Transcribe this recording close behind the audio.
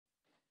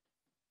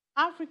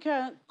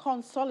Africa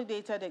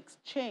Consolidated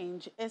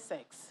Exchange,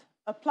 ACEX,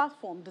 a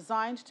platform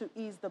designed to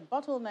ease the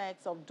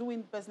bottlenecks of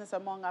doing business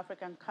among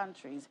African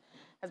countries,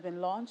 has been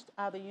launched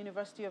at the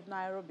University of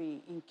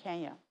Nairobi in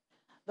Kenya.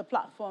 The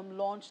platform,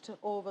 launched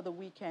over the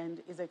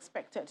weekend, is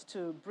expected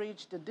to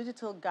bridge the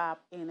digital gap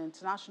in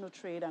international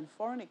trade and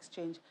foreign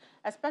exchange,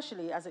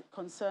 especially as it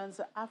concerns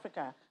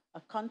Africa,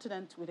 a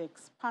continent with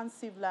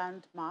expansive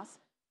land mass,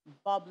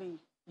 bubbly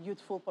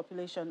youthful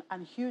population,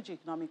 and huge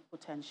economic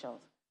potential.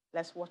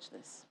 Let's watch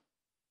this.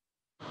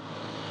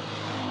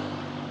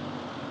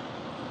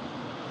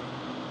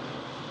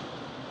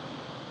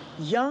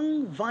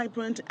 Young,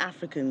 vibrant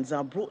Africans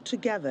are brought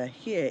together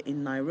here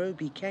in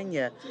Nairobi,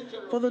 Kenya,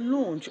 for the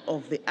launch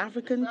of the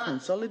African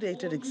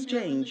Consolidated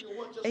Exchange,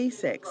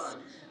 ACEX,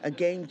 a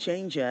game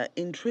changer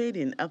in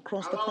trading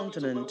across the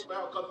continent.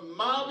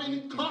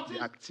 The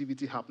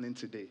activity happening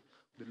today.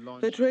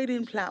 The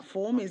trading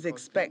platform is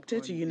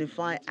expected to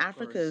unify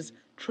Africa's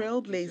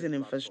trailblazing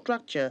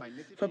infrastructure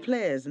for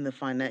players in the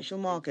financial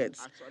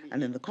markets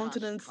and in the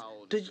continent's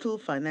digital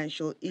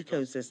financial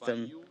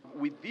ecosystem.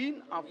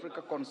 Within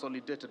Africa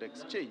Consolidated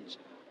Exchange,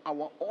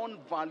 our own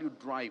value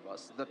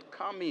drivers that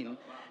come in,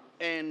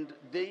 and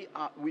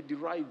we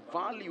derive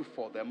value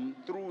for them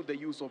through the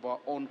use of our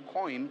own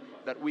coin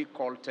that we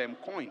call term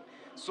coin.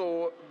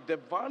 So the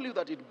value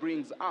that it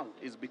brings out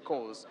is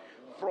because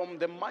from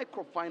the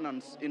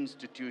microfinance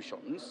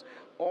institutions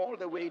all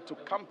the way to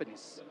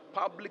companies,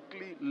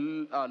 publicly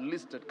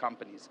listed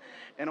companies,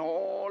 and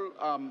all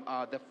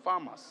the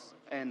farmers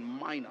and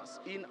miners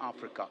in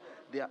Africa,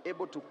 they are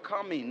able to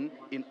come in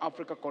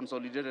Africa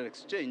Consolidated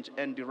Exchange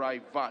and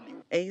derive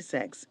value.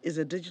 ACEX is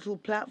a digital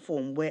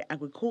platform where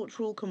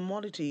agricultural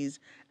commodities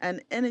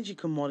and energy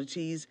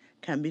commodities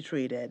can be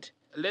traded.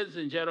 Ladies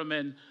and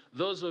gentlemen,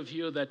 those of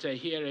you that are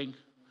hearing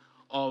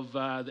of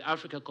the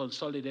Africa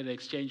Consolidated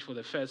Exchange for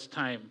the first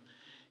time,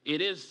 it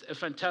is a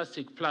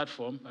fantastic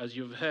platform, as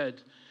you've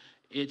heard.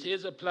 It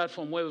is a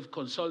platform where we've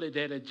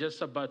consolidated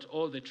just about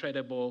all the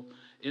tradable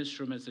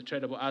instruments, the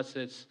tradable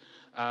assets,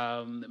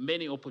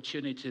 many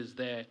opportunities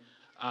there.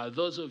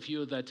 Those of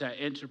you that are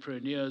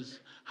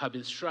entrepreneurs, have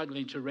been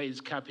struggling to raise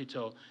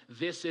capital,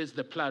 this is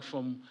the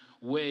platform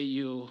where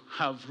you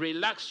have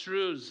relaxed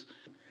rules.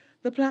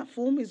 The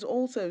platform is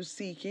also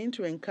seeking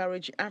to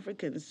encourage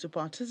Africans to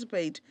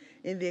participate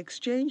in the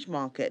exchange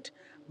market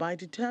by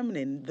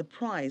determining the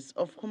price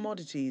of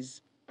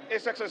commodities.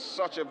 ACEX is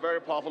such a very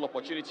powerful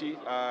opportunity,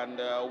 and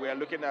we are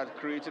looking at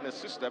creating a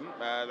system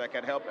that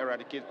can help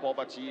eradicate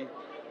poverty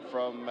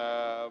from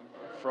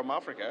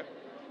Africa.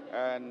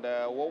 And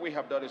what we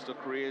have done is to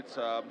create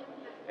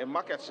a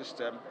market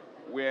system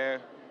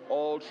where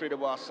all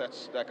tradable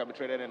assets that can be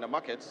traded in the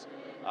markets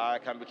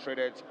can be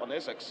traded on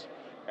ACEX.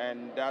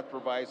 And that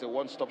provides a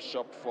one-stop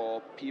shop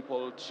for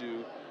people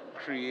to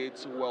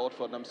create wealth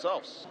for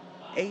themselves.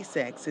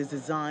 ACEX is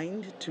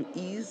designed to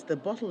ease the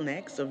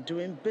bottlenecks of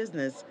doing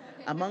business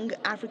among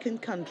African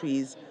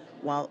countries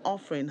while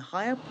offering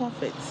higher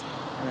profits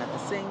and at the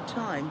same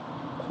time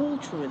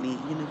culturally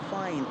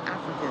unifying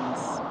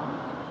Africans.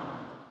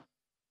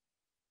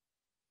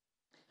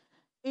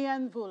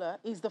 Ian Vuller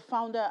is the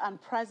founder and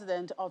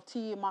president of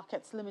TE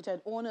Markets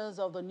Limited, owners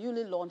of the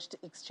newly launched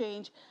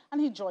exchange,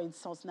 and he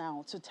joins us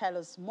now to tell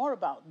us more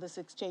about this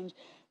exchange.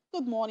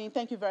 Good morning.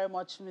 Thank you very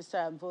much,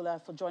 Mr. Vuller,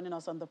 for joining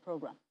us on the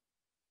program.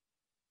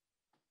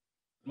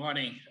 Good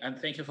morning, and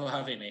thank you for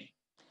having me.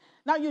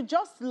 Now, you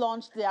just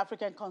launched the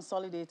African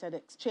Consolidated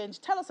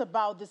Exchange. Tell us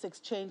about this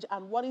exchange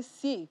and what it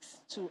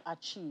seeks to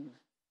achieve.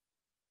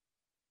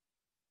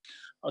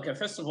 Okay,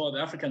 first of all, the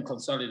African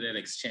Consolidated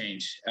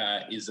Exchange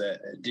is a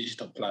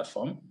digital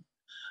platform.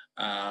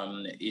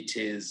 It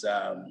is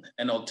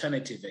an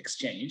alternative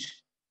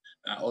exchange,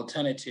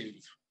 alternative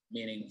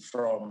meaning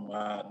from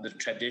the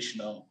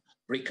traditional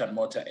brick and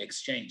mortar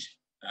exchange.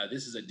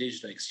 This is a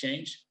digital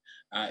exchange.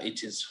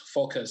 It is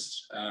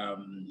focused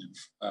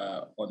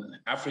on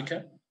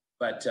Africa,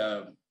 but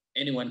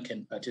anyone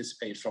can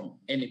participate from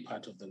any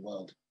part of the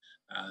world.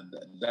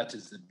 That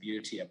is the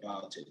beauty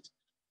about it.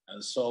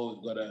 And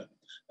so we've got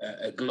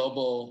a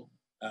global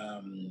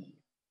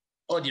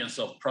audience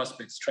of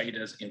prospects,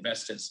 traders,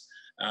 investors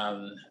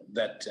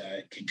that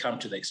can come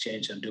to the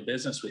exchange and do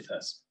business with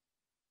us.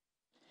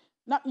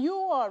 Now, you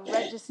are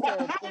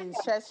registered in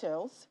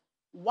Seychelles.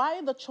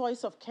 Why the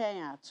choice of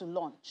Kenya to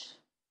launch?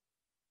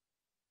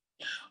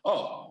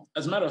 Oh,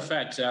 as a matter of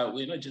fact,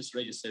 we're not just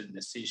registered in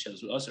the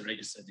Seychelles, we're also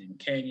registered in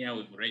Kenya.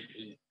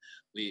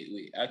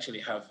 We actually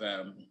have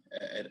a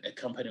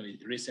company we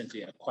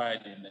recently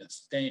acquired in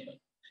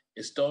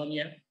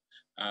Estonia.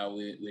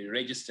 We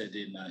registered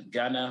in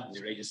Ghana,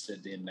 we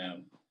registered in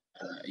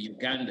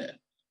Uganda.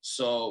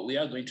 So we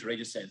are going to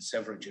register in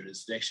several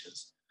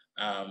jurisdictions.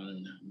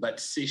 But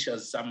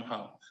Seychelles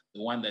somehow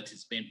the one that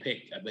is being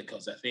picked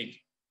because I think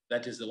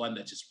that is the one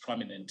that is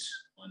prominent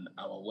on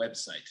our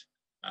website.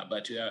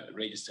 But we are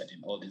registered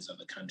in all these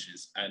other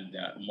countries and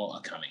more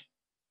are coming.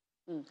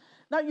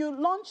 Now, you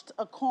launched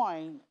a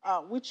coin,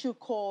 which you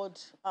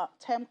called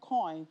Term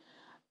Coin.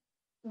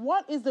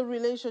 What is the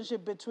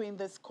relationship between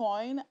this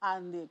coin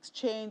and the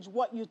exchange?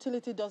 What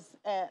utility does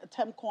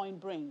term coin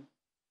bring?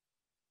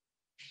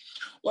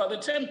 Well, the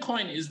term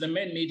coin is the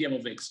main medium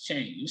of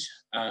exchange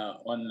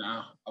on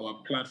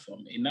our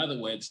platform. In other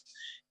words,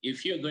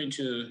 if you're going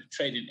to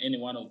trade in any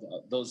one of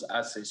those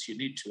assets, you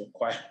need to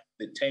acquire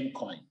the term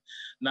coin.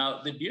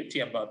 Now, the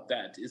beauty about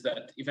that is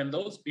that even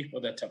those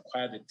people that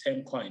acquire the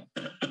term coin,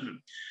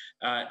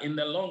 in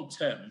the long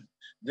term,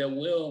 they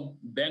will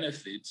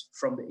benefit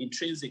from the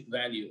intrinsic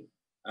value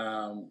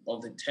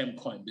of the term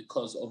coin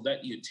because of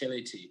that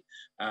utility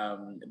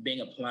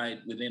being applied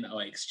within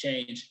our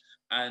exchange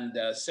and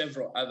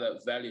several other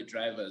value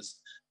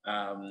drivers.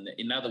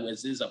 In other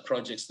words, these are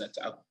projects that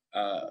are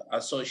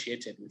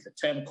associated with the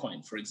term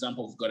coin. For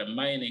example, we've got a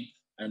mining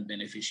and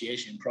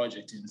beneficiation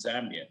project in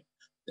Zambia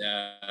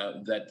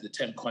that the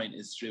term coin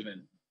is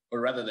driven, or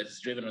rather that is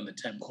driven on the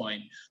term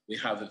coin. We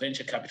have a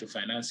venture capital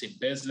financing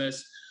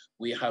business.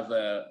 We have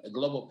a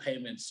global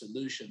payment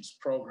solutions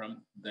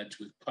program that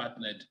we've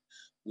partnered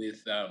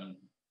with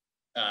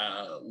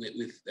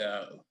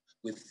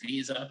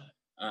Visa.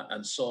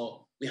 And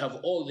so we have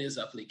all these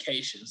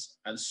applications.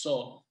 And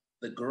so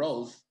the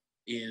growth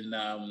in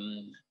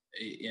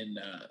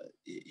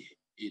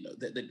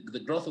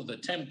the growth of the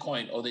term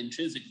coin or the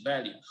intrinsic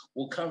value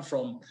will come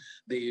from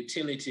the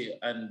utility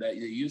and the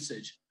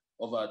usage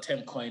of our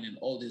term coin and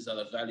all these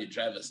other value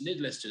drivers.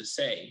 Needless to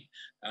say,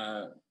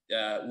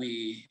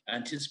 we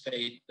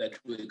anticipate that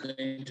we're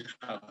going to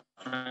have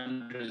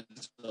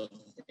hundreds of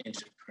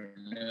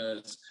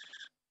entrepreneurs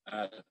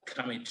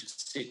coming to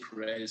seek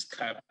raise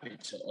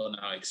capital on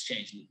our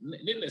exchange.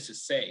 Needless to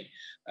say,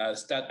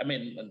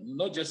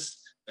 not just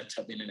that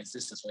have been in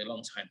existence for a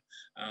long time.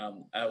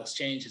 Our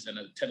exchange is an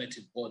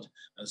alternative board,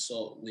 and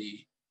so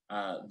we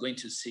are going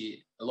to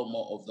see a lot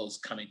more of those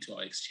coming to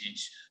our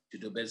exchange to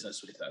do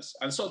business with us.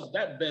 And so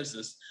that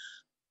business,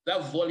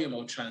 that volume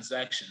of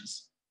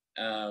transactions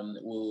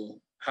will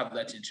have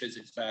that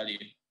intrinsic value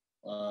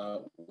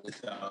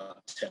with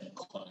our term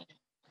coin.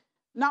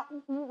 Now,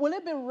 will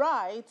it be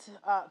right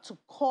to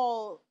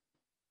call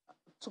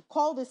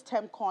this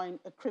term coin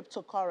a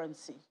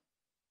cryptocurrency?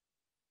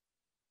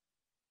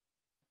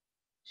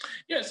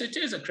 Yes, it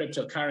is a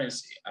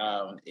cryptocurrency.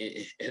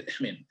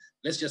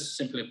 Let's just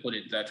simply put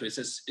it that way.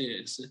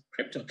 It's a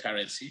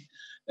cryptocurrency.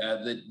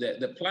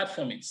 The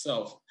platform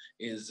itself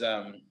is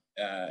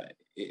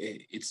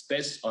it's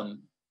based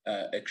on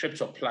a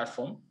crypto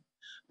platform,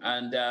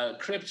 and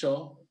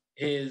crypto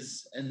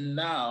is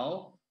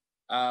now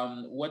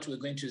what we're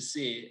going to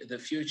see the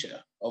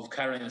future of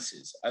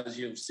currencies. As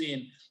you've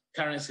seen,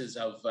 currencies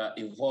have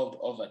evolved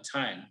over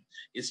time.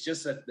 It's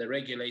just that the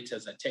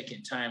regulators are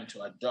taking time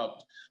to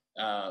adopt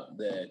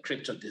the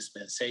crypto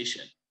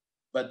dispensation.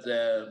 But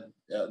the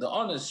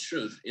honest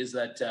truth is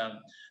that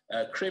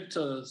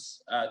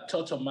crypto's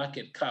total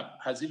market cap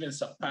has even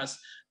surpassed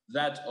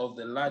that of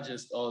the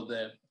largest or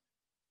the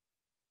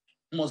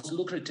most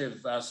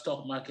lucrative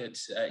stock market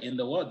in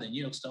the world, the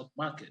New York stock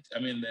market.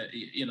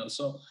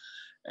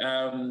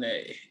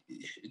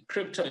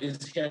 Crypto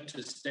is here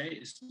to stay.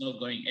 It's not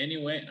going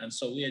anywhere. And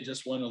so we are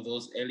just one of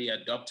those early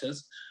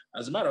adopters.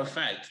 As a matter of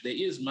fact, there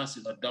is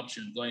massive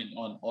adoption going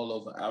on all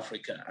over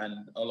Africa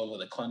and all over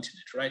the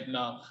continent. Right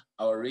now,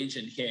 our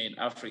region here in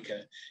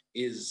Africa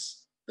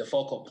is the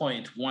focal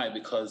point. Why?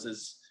 Because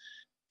it's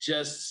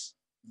just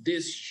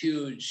this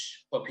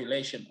huge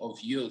population of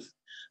youth,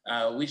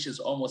 which is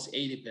almost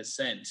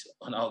 80%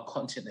 on our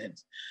continent.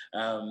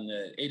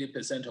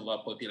 80% of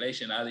our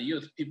population are the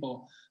youth,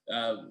 people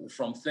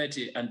from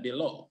 30 and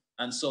below.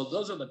 And so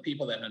those are the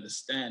people that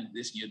understand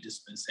this new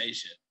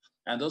dispensation.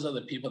 And those are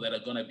the people that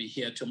are going to be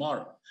here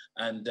tomorrow.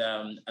 And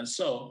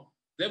so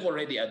they've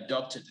already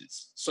adopted it.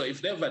 So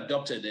if they've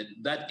adopted it,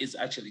 that is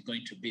actually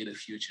going to be the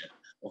future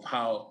of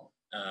how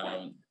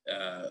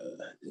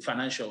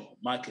financial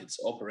markets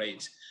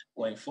operate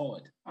going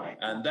forward.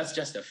 And that's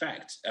just a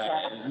fact.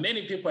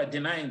 Many people are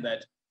denying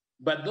that,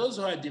 but those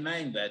who are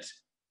denying that,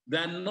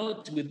 they're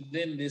not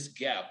within this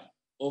gap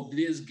of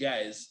these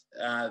guys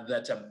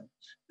that are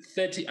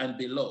 30 and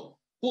below,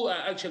 who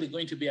are actually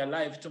going to be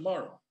alive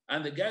tomorrow.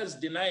 And the guys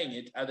denying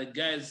it are the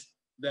guys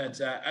that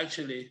are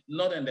actually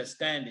not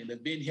understanding.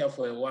 They've been here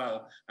for a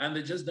while, and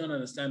they just don't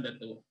understand that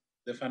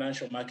the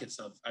financial markets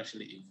have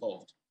actually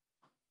evolved.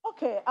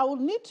 Okay, I will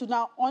need to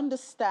now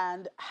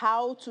understand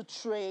how to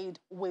trade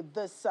with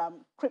this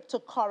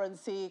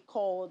cryptocurrency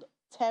called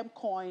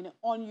Termcoin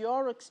on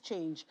your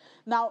exchange.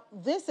 Now,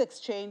 this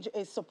exchange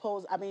is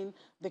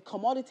the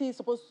commodity is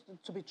supposed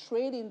to be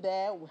trading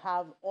there. We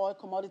have oil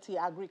commodity,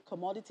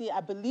 agri-commodity,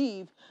 I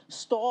believe,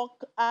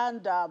 stock,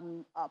 and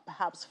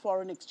perhaps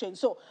foreign exchange.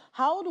 So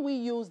how do we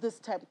use this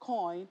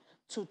Termcoin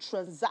to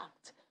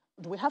transact?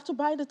 Do we have to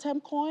buy the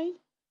Termcoin?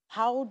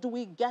 How do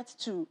we get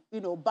to,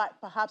 buy,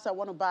 perhaps I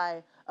want to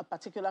buy a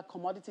particular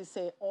commodity,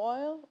 say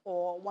oil,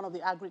 or one of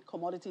the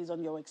agri-commodities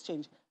on your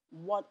exchange?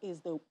 What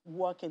is the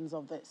workings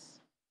of this?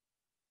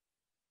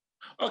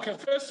 Okay,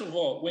 first of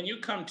all, when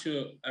you come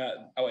to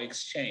our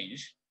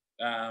exchange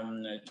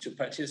to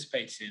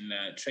participate in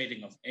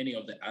trading of any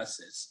of the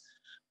assets,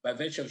 by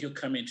virtue of you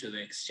coming to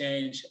the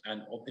exchange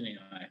and opening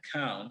an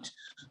account,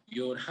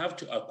 you would have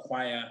to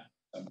acquire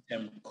some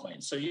term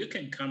coins. So you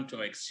can come to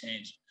our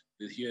exchange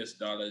with US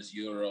dollars,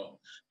 euro.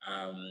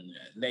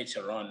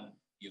 Later on,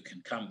 you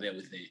can come there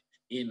with the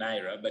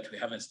e-Naira, but we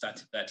haven't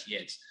started that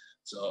yet.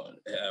 So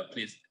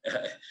please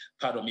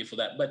pardon me for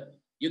that. But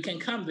you can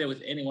come there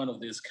with any one of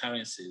these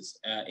currencies,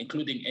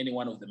 including any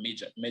one of the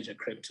major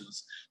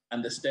cryptos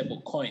and the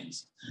stable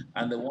coins.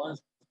 And the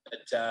ones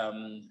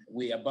that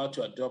we're about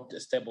to adopt a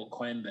stable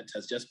coin that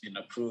has just been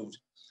approved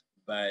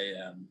by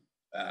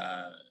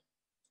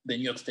the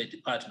New York State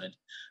Department.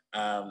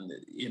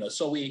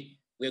 So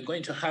we're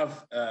going to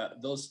have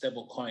those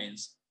stable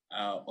coins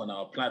on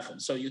our platform.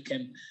 So you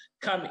can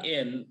come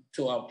in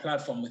to our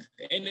platform with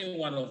any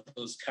one of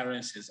those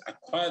currencies,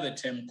 acquire the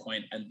term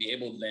coin, and be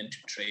able then to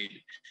trade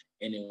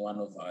any one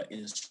of our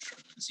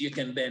instruments. You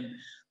can then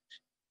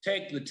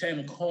take the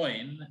term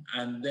coin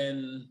and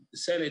then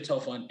sell it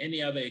off on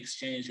any other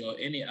exchange or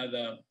any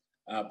other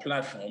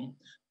platform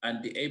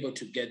and be able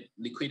to get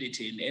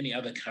liquidity in any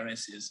other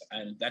currencies,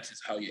 and that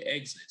is how you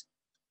exit.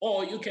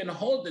 Or you can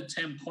hold the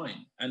term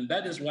coin, and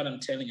that is what I'm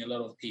telling a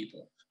lot of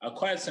people.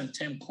 Acquire some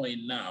term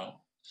coin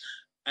now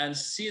and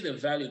see the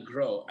value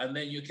grow, and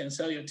then you can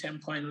sell your term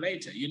coin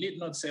later. You need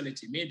not sell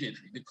it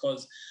immediately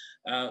because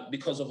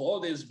of all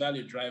these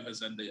value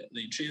drivers and the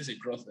intrinsic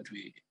growth that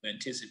we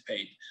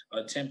anticipate.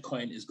 Our term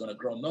coin is going to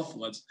grow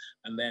northwards,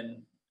 and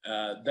then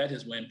that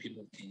is when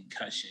people can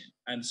cash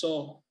in. And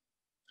so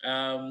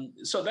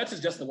that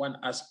is just the one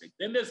aspect.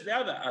 Then there's the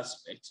other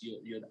aspect.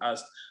 You'd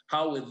asked,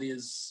 how will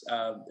these,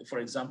 for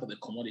example, the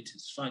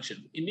commodities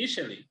function?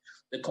 Initially,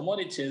 the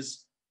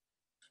commodities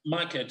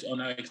market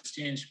on our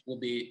exchange will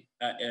be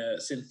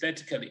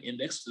synthetically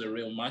indexed to the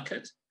real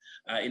market.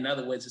 In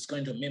other words, it's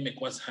going to mimic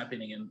what's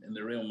happening in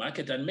the real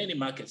market, and many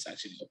markets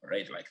actually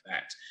operate like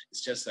that.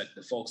 It's just that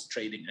the folks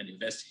trading and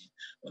investing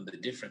on the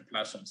different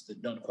platforms, they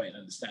don't quite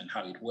understand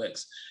how it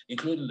works,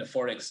 including the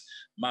Forex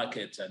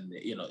market. And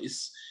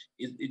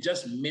it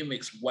just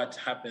mimics what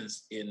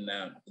happens in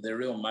the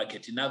real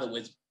market. In other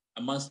words,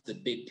 amongst the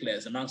big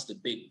players, amongst the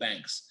big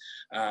banks,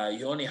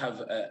 you only have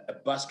a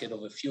basket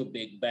of a few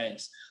big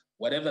banks.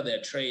 Whatever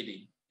they're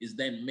trading is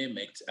then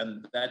mimicked,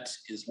 and that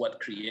is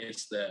what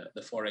creates the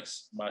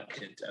Forex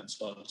market and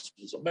so on.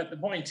 But the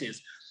point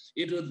is,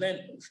 it will then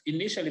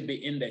initially be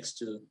indexed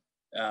to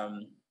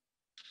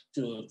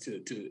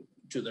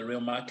the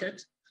real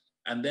market,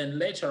 and then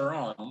later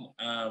on,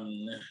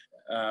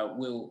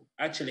 we'll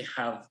actually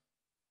have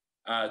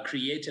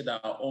created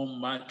our own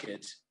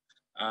market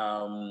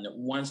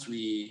once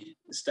we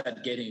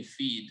start getting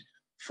feed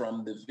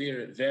from the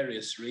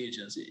various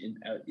regions.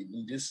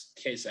 In this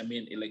case, I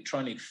mean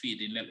electronic feed,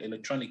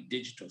 electronic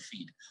digital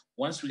feed.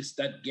 Once we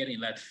start getting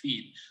that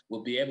feed,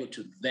 we'll be able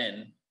to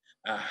then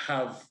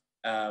have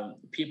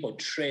people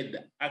trade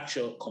the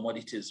actual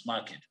commodities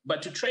market.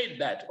 But to trade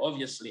that,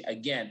 obviously,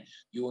 again,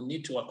 you will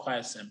need to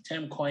acquire some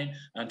term coin.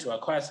 And to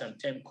acquire some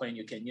term coin,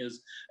 you can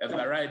use a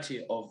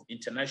variety of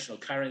international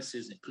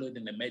currencies,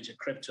 including the major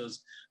cryptos.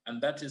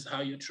 And that is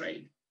how you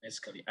trade,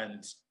 basically.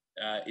 And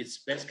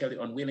it's basically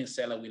on willing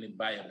seller, willing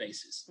buyer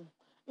basis.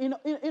 In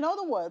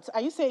other words, are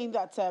you saying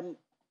that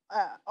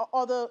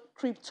other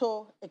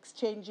crypto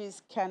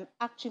exchanges can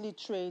actually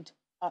trade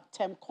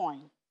term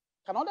coin?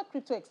 Can other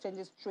crypto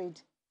exchanges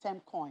trade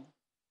term coin?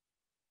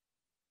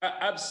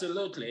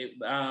 Absolutely,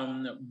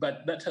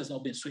 but that has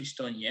not been switched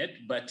on yet.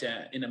 But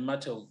in a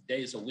matter of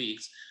days or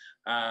weeks,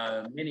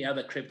 many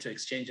other crypto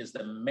exchanges,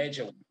 the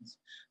major ones,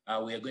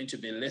 we are going to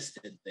be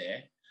listed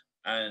there.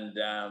 And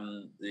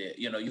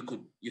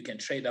you can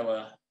trade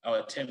our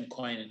term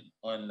coin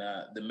on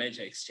the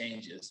major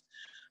exchanges,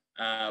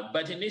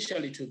 but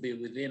initially to be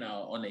within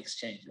our own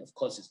exchange. Of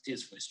course, it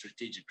is for a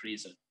strategic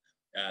reason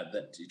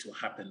that it will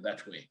happen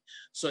that way.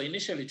 So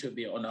initially to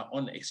be on our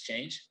own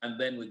exchange, and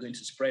then we're going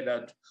to spread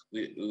out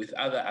with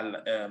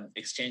other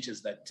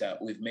exchanges that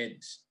we've made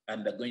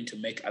and are going to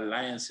make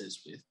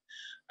alliances with.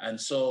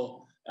 And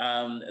so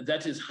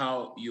that is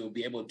how you'll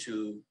be able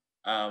to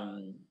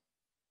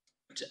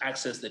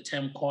access the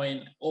term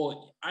coin,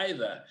 or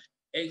either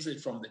exit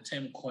from the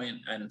term coin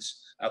and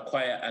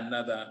acquire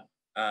another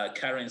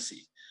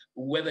currency,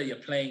 whether you're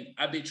playing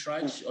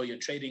arbitrage or you're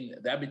trading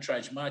the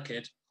arbitrage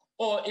market,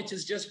 or it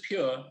is just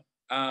pure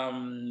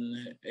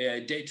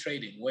day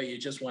trading where you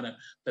just want to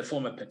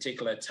perform a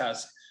particular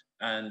task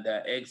and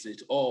exit,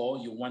 or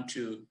you want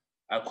to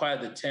acquire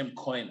the term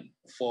coin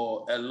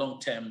for a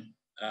long-term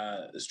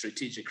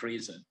strategic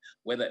reason,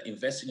 whether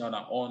investing on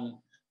our own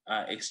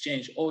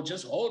exchange or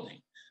just holding.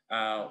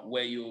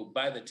 Where you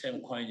buy the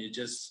term coin, you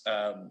just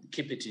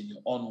keep it in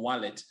your own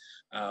wallet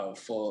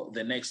for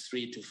the next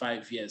 3 to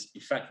 5 years.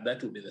 In fact,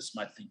 that would be the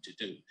smart thing to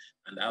do.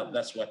 And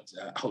that's what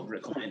I would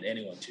recommend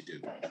anyone to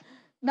do.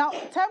 Now,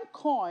 term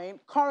coin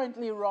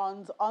currently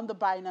runs on the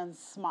Binance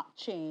Smart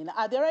Chain.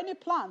 Are there any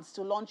plans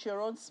to launch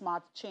your own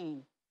smart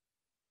chain?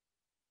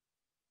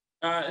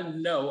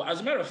 No, as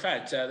a matter of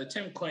fact, the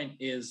term coin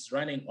is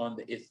running on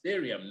the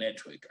Ethereum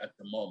network at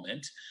the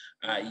moment.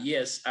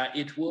 Yes,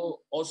 it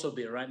will also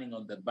be running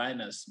on the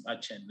Binance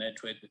Smart Chain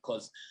network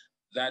because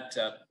that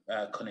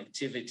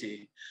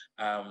connectivity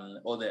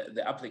or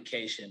the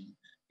application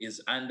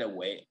is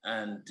underway,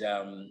 and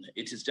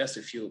it is just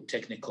a few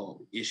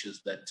technical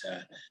issues that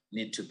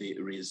need to be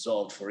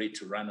resolved for it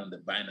to run on the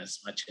Binance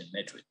Smart Chain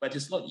network. But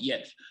it's not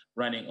yet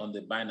running on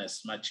the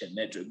Binance Smart Chain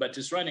network, but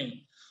it's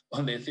running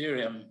on the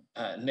Ethereum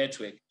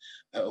network,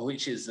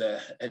 which is a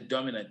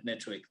dominant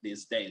network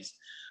these days.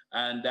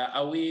 And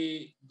are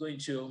we going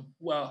to,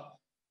 well,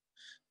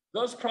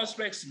 those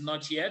prospects,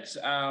 not yet,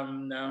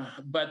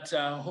 but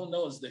who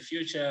knows? The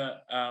future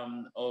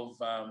of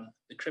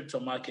the crypto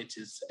market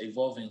is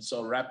evolving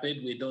so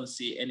rapid. We don't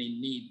see any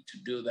need to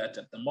do that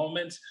at the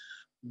moment,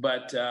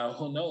 but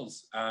who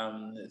knows?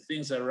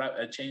 Things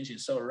are changing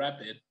so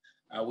rapid.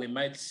 We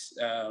might,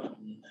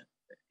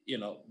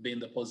 be in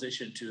the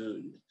position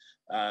to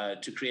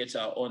create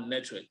our own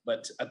network,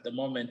 but at the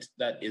moment,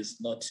 that is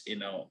not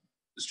in our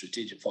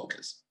strategic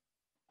focus.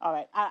 All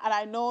right, and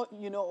I know,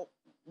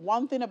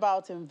 one thing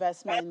about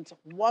investment,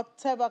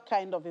 whatever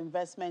kind of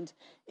investment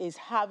is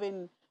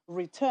having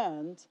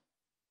returns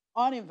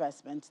on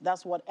investment,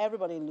 that's what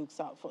everybody looks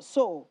out for.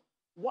 So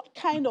what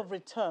kind of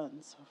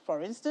returns?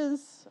 For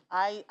instance,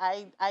 I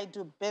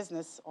do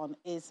business on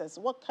ACEX.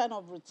 What kind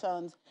of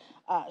returns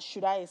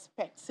should I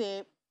expect,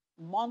 say,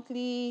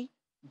 monthly,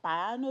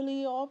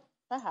 biannually, or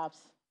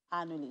perhaps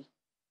annually?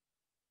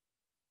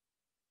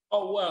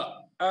 Oh,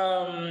 well,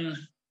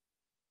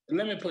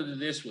 let me put it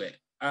this way.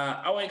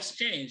 Our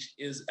exchange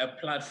is a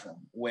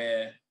platform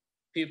where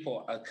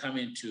people are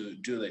coming to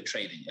do the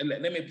trading. And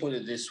let me put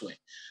it this way.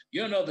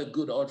 The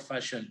good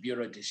old-fashioned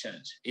bureau de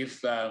change.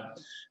 If I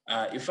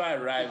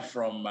arrive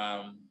from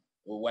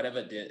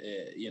whatever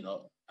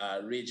the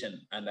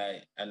region and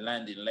I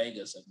land in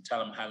Lagos and tell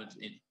them I have an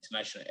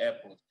international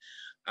airport,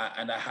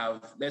 and I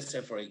have, let's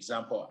say, for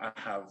example, I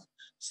have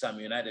some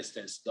United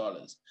States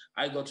dollars.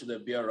 I go to the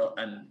bureau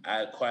and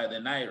I acquire the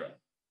Naira.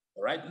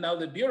 All right, now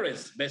the bureau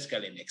is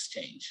basically an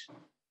exchange,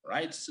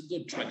 right? It's a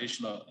good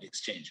traditional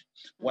exchange.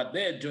 What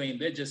they're doing,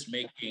 they're just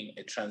making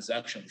a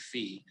transaction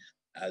fee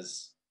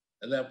as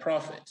their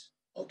profit,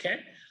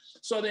 okay?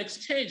 So the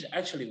exchange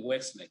actually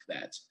works like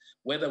that.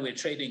 Whether we're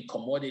trading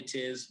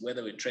commodities,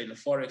 whether we're trading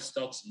forex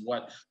stocks,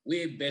 what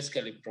we're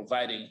basically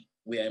providing,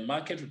 we are a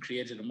market, we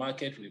created a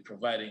market, we're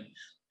providing,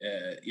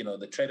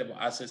 the tradable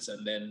assets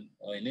and then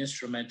or an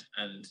instrument,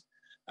 and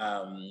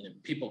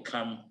people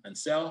come and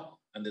sell,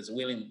 and there's a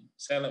willing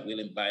seller,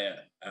 willing buyer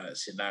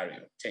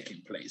scenario taking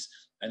place.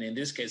 And in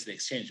this case, the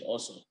exchange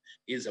also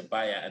is a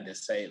buyer and a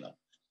seller.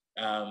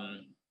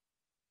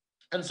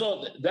 And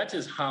so that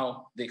is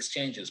how the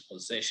exchange is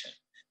positioned.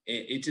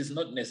 It is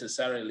not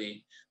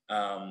necessarily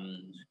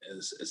some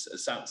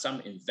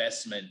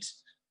investment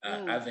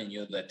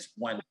avenue that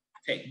one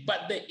take,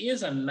 but there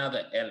is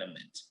another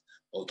element,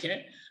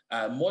 okay?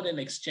 Modern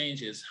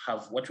exchanges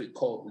have what we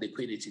call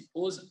liquidity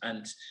pools,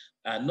 and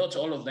not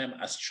all of them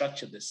are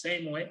structured the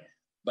same way.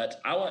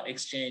 But our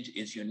exchange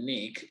is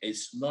unique.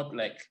 It's not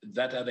like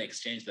that other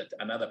exchange that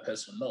another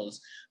person knows.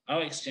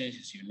 Our exchange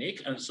is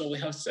unique. And so we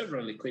have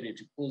several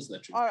liquidity pools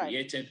that we've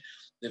created,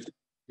 they've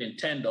been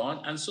turned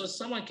on. And so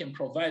someone can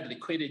provide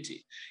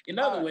liquidity. In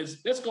other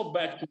words, let's go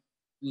back to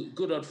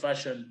good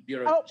old-fashioned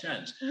bureau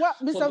change. Well,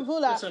 Mr.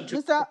 Mvula,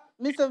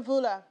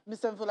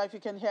 if you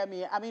can hear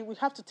me, I mean, we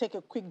have to take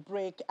a quick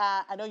break.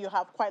 I know you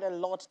have quite a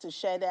lot to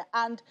share there.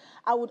 And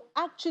I would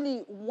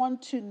actually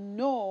want to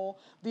know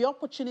the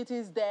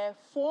opportunities there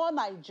for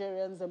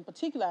Nigerians in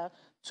particular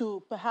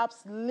to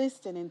perhaps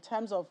listing, in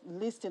terms of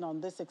listing on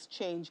this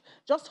exchange.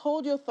 Just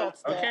hold your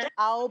thoughts there.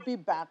 I'll be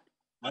back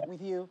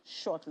with you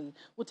shortly.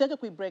 We'll take a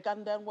quick break,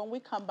 and then when we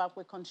come back,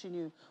 we'll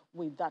continue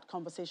with that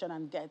conversation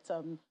and get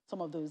some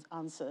of those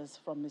answers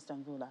from Mr.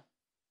 Mvula.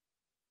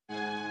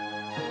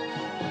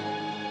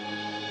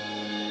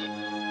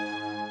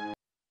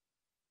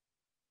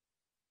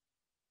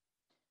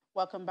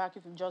 Welcome back.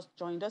 If you've just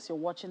joined us, you're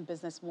watching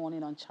Business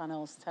Morning on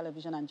Channels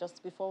Television. And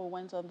just before we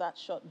went on that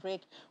short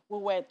break, we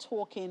were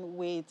talking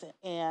with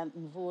Ian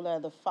Mvula,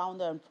 the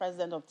founder and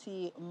president of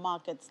T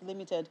Markets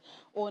Limited,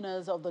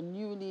 owners of the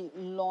newly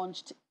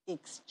launched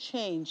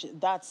exchange.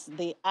 That's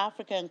the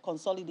African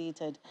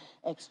Consolidated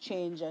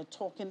Exchange,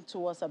 talking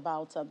to us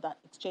about that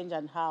exchange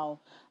and how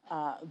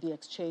the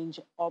exchange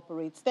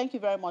operates. Thank you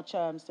very much,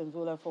 Mr.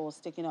 Mvula, for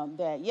sticking on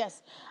there.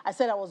 Yes, I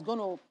said I was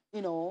going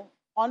to,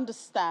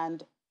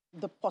 understand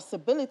the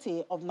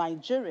possibility of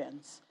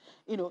Nigerians,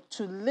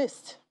 to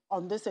list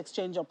on this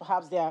exchange, or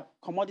perhaps their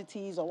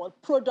commodities or what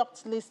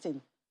products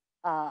listing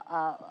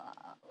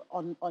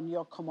on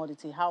your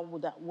commodity. How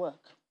would that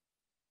work?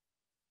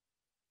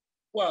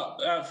 Well,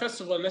 first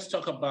of all, let's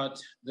talk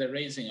about the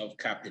raising of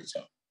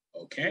capital,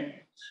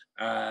 okay?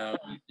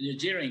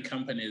 Nigerian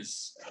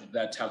companies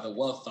that have a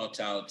well thought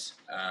out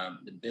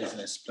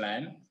business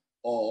plan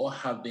or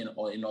have been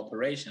in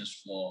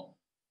operations for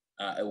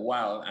a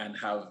while and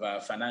have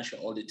financial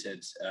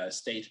audited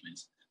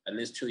statements, at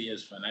least 2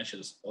 years financial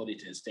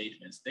audited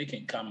statements, they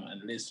can come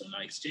and list on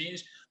our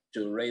exchange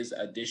to raise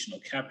additional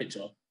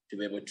capital to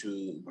be able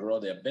to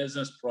grow their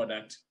business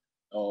product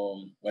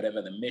or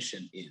whatever the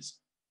mission is.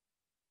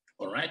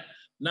 All right.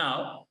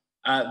 Now,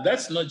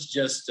 that's not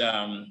just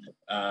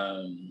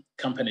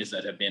companies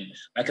that have been,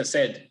 like I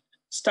said,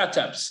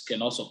 startups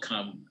can also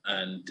come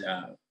and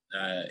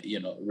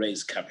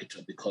raise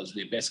capital because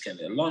we're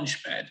basically a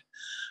launch pad.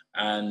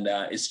 And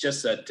it's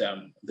just that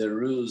the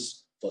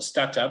rules for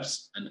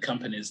startups and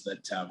companies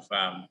that have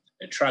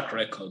a track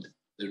record,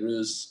 the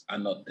rules are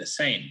not the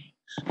same.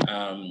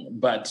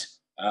 But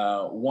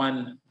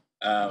one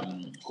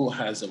who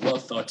has a well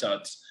thought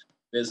out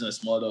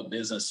business model,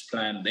 business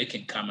plan, they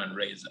can come and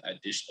raise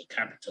additional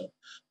capital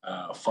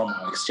from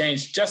our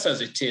exchange, just as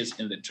it is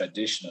in the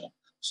traditional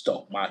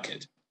stock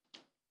market.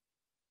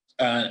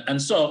 And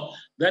so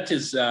that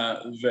is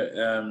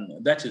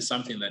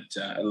something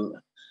that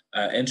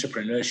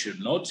entrepreneurs should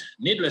note.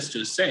 Needless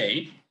to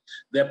say,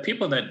 there are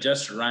people that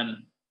just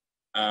run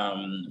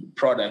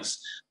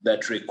products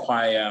that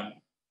require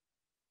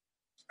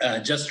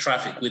just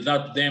traffic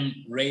without them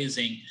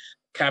raising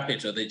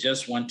capital. They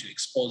just want to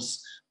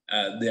expose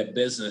their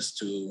business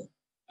to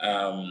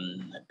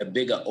a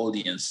bigger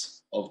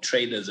audience of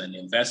traders and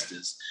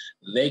investors.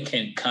 They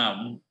can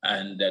come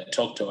and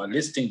talk to our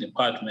listing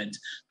department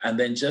and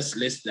then just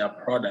list their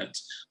product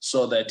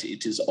so that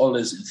it is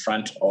always in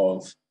front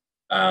of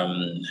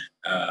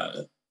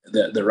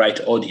the right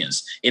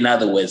audience. In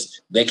other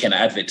words, they can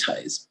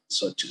advertise,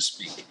 so to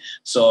speak.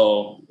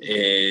 So,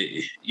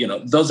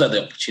 those are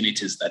the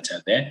opportunities that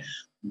are there.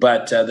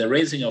 But the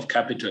raising of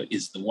capital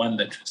is the one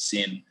that we've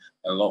seen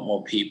a lot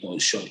more people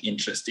show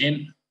interest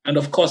in. And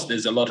of course,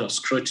 there's a lot of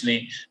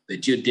scrutiny. The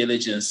due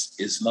diligence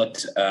is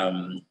not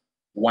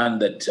one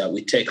that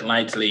we take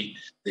lightly.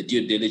 The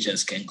due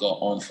diligence can go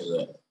on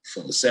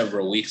for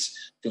several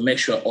weeks to make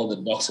sure all the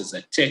boxes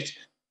are ticked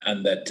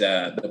and that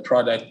the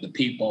product, the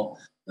people,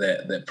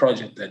 the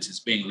project that is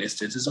being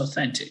listed is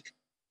authentic.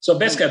 So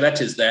basically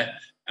that is there.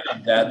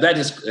 And that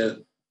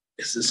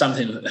is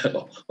something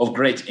of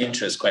great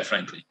interest, quite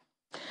frankly.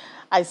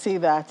 I see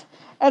that.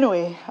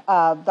 Anyway,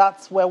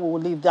 that's where we will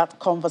leave that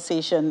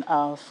conversation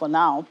for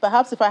now.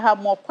 Perhaps if I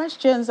have more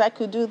questions, I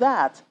could do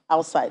that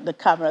outside the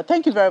camera.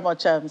 Thank you very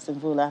much, Mr.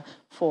 Mvula,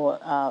 for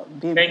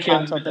being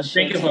part of the show.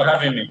 Thank you for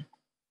having me.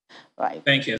 Right. Thank you.